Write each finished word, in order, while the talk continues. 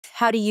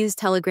How to use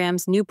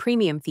Telegram's new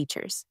premium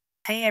features.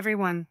 Hey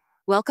everyone.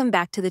 Welcome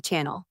back to the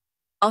channel.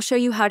 I'll show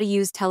you how to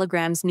use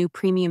Telegram's new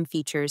premium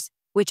features,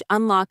 which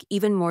unlock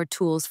even more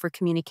tools for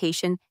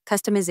communication,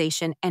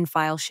 customization, and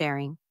file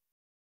sharing.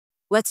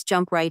 Let's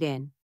jump right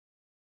in.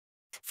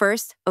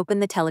 First, open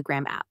the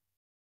Telegram app.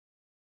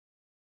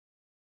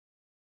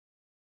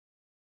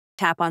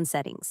 Tap on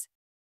Settings.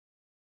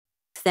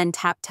 Then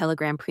tap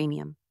Telegram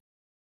Premium.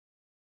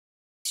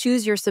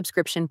 Choose your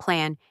subscription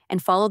plan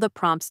and follow the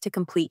prompts to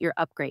complete your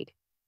upgrade.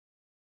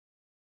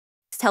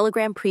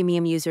 Telegram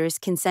Premium users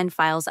can send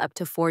files up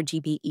to 4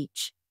 GB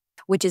each,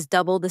 which is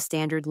double the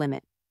standard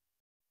limit.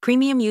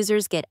 Premium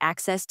users get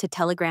access to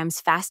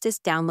Telegram's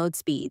fastest download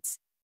speeds.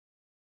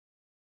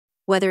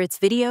 Whether it's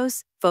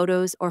videos,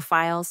 photos, or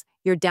files,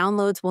 your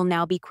downloads will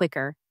now be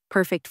quicker,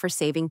 perfect for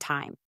saving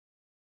time.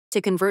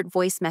 To convert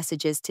voice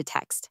messages to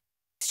text,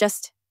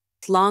 just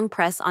long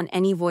press on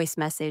any voice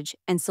message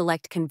and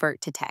select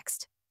Convert to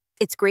Text.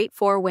 It's great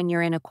for when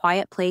you're in a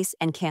quiet place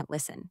and can't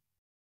listen.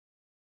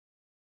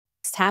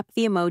 Tap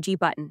the emoji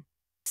button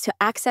to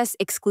access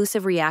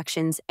exclusive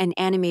reactions and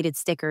animated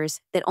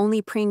stickers that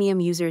only premium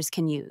users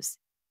can use.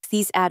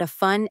 These add a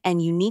fun and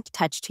unique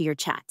touch to your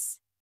chats.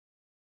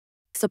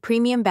 The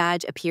premium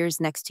badge appears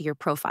next to your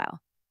profile.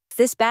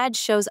 This badge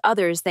shows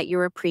others that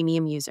you're a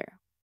premium user.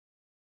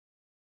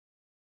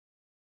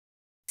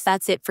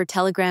 That's it for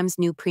Telegram's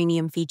new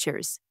premium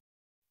features.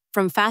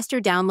 From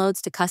faster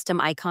downloads to custom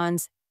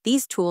icons,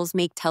 these tools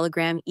make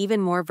Telegram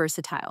even more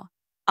versatile.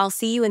 I'll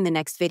see you in the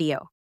next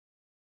video.